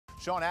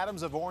Sean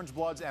Adams of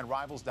OrangeBloods and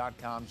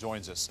Rivals.com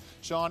joins us.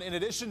 Sean, in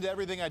addition to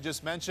everything I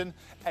just mentioned,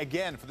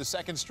 again, for the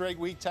second straight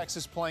week,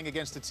 Texas playing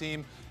against a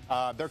team,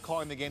 they're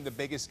calling the game the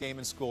biggest game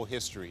in school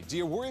history. Do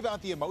you worry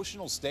about the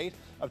emotional state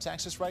of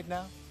Texas right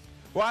now?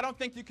 Well, I don't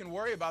think you can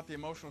worry about the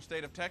emotional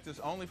state of Texas,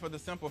 only for the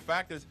simple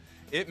fact is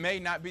it may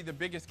not be the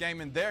biggest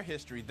game in their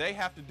history. They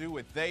have to do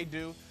what they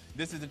do.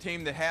 This is a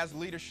team that has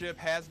leadership,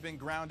 has been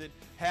grounded,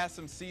 has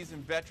some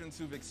seasoned veterans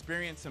who've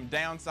experienced some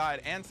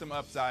downside and some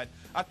upside.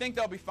 I think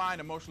they'll be fine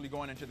emotionally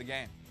going into the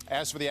game.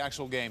 As for the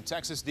actual game,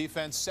 Texas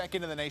defense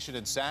second in the nation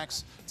in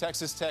sacks.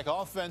 Texas Tech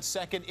offense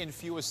second in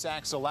fewest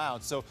sacks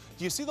allowed. So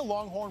do you see the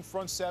Longhorn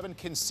front seven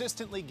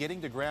consistently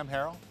getting to Graham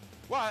Harrell?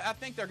 Well, I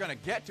think they're going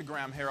to get to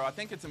Graham Harrell. I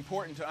think it's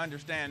important to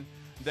understand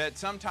that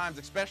sometimes,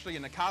 especially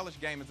in the college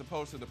game as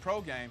opposed to the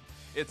pro game,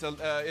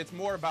 it's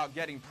more about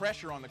getting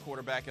pressure on the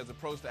quarterback as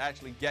opposed to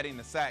actually getting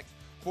the sacks.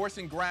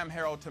 Forcing Graham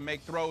Harrell to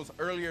make throws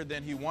earlier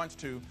than he wants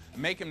to,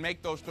 make him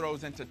make those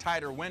throws into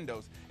tighter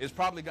windows, is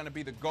probably going to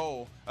be the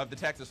goal of the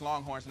Texas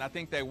Longhorns, and I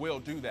think they will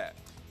do that.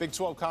 Big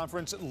 12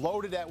 Conference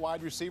loaded at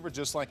wide receiver,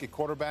 just like at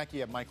quarterback. You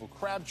have Michael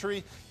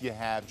Crabtree, you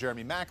have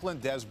Jeremy Maclin,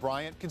 Dez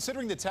Bryant.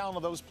 Considering the talent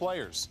of those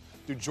players,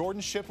 do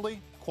Jordan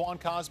Shipley, Quan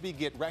Cosby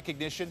get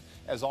recognition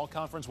as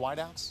all-conference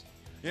wideouts?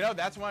 You know,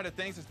 that's one of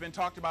the things that's been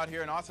talked about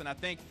here in Austin. I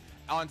think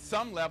on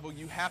some level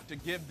you have to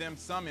give them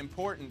some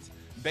importance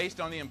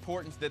based on the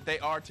importance that they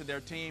are to their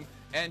team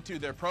and to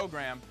their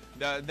program.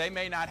 They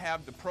may not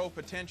have the pro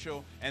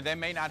potential and they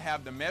may not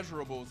have the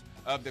measurables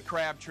of the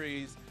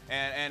Crabtrees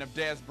and of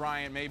Dez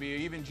Bryant, maybe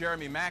even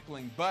Jeremy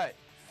Maclin, but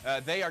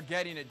they are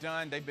getting it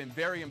done. They've been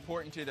very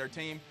important to their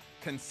team.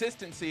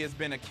 Consistency has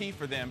been a key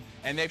for them,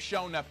 and they've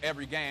shown up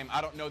every game.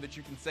 I don't know that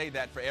you can say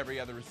that for every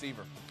other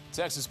receiver.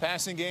 Texas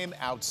passing game,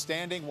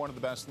 outstanding, one of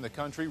the best in the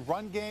country.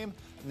 Run game,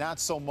 not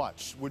so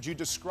much. Would you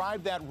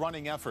describe that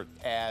running effort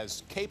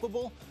as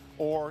capable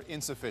or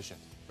insufficient?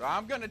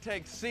 I'm going to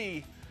take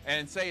C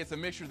and say it's a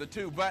mixture of the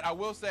two, but I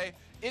will say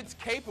it's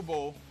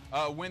capable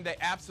when they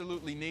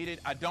absolutely need it.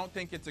 I don't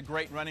think it's a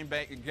great running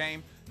back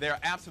game. They're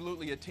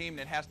absolutely a team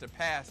that has to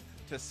pass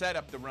to set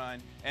up the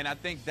run, and I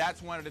think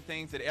that's one of the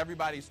things that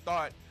everybody's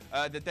thought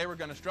that they were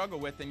going to struggle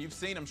with, and you've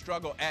seen them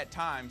struggle at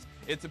times.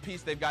 It's a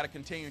piece they've got to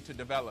continue to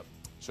develop.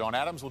 Sean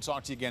Adams, we'll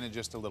talk to you again in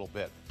just a little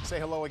bit. Say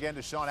hello again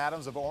to Sean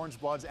Adams of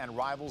OrangeBloods and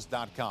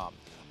Rivals.com.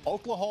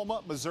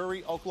 Oklahoma,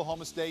 Missouri,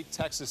 Oklahoma State,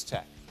 Texas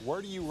Tech.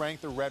 Where do you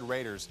rank the Red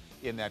Raiders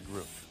in that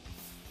group?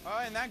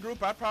 In that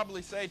group, I'd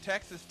probably say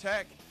Texas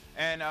Tech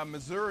and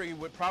Missouri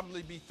would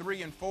probably be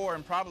 3 and 4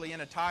 and probably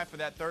in a tie for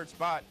that third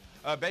spot,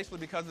 basically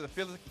because of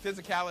the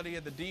physicality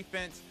of the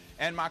defense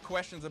and my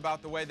questions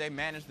about the way they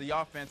manage the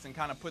offense and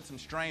kind of put some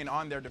strain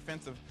on their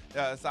defensive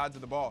sides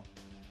of the ball.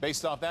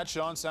 Based off that,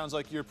 Sean, sounds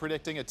like you're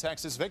predicting a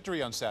Texas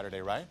victory on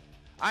Saturday, right?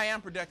 I am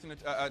predicting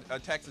a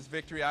Texas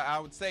victory. I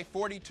would say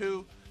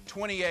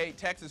 42-28.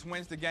 Texas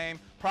wins the game.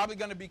 Probably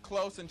going to be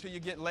close until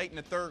you get late in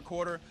the third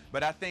quarter,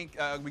 but I think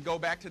we go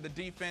back to the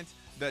defense.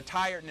 The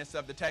tiredness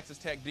of the Texas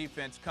Tech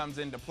defense comes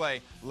into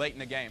play late in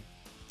the game.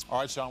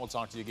 All right, Sean, we'll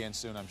talk to you again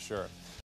soon, I'm sure.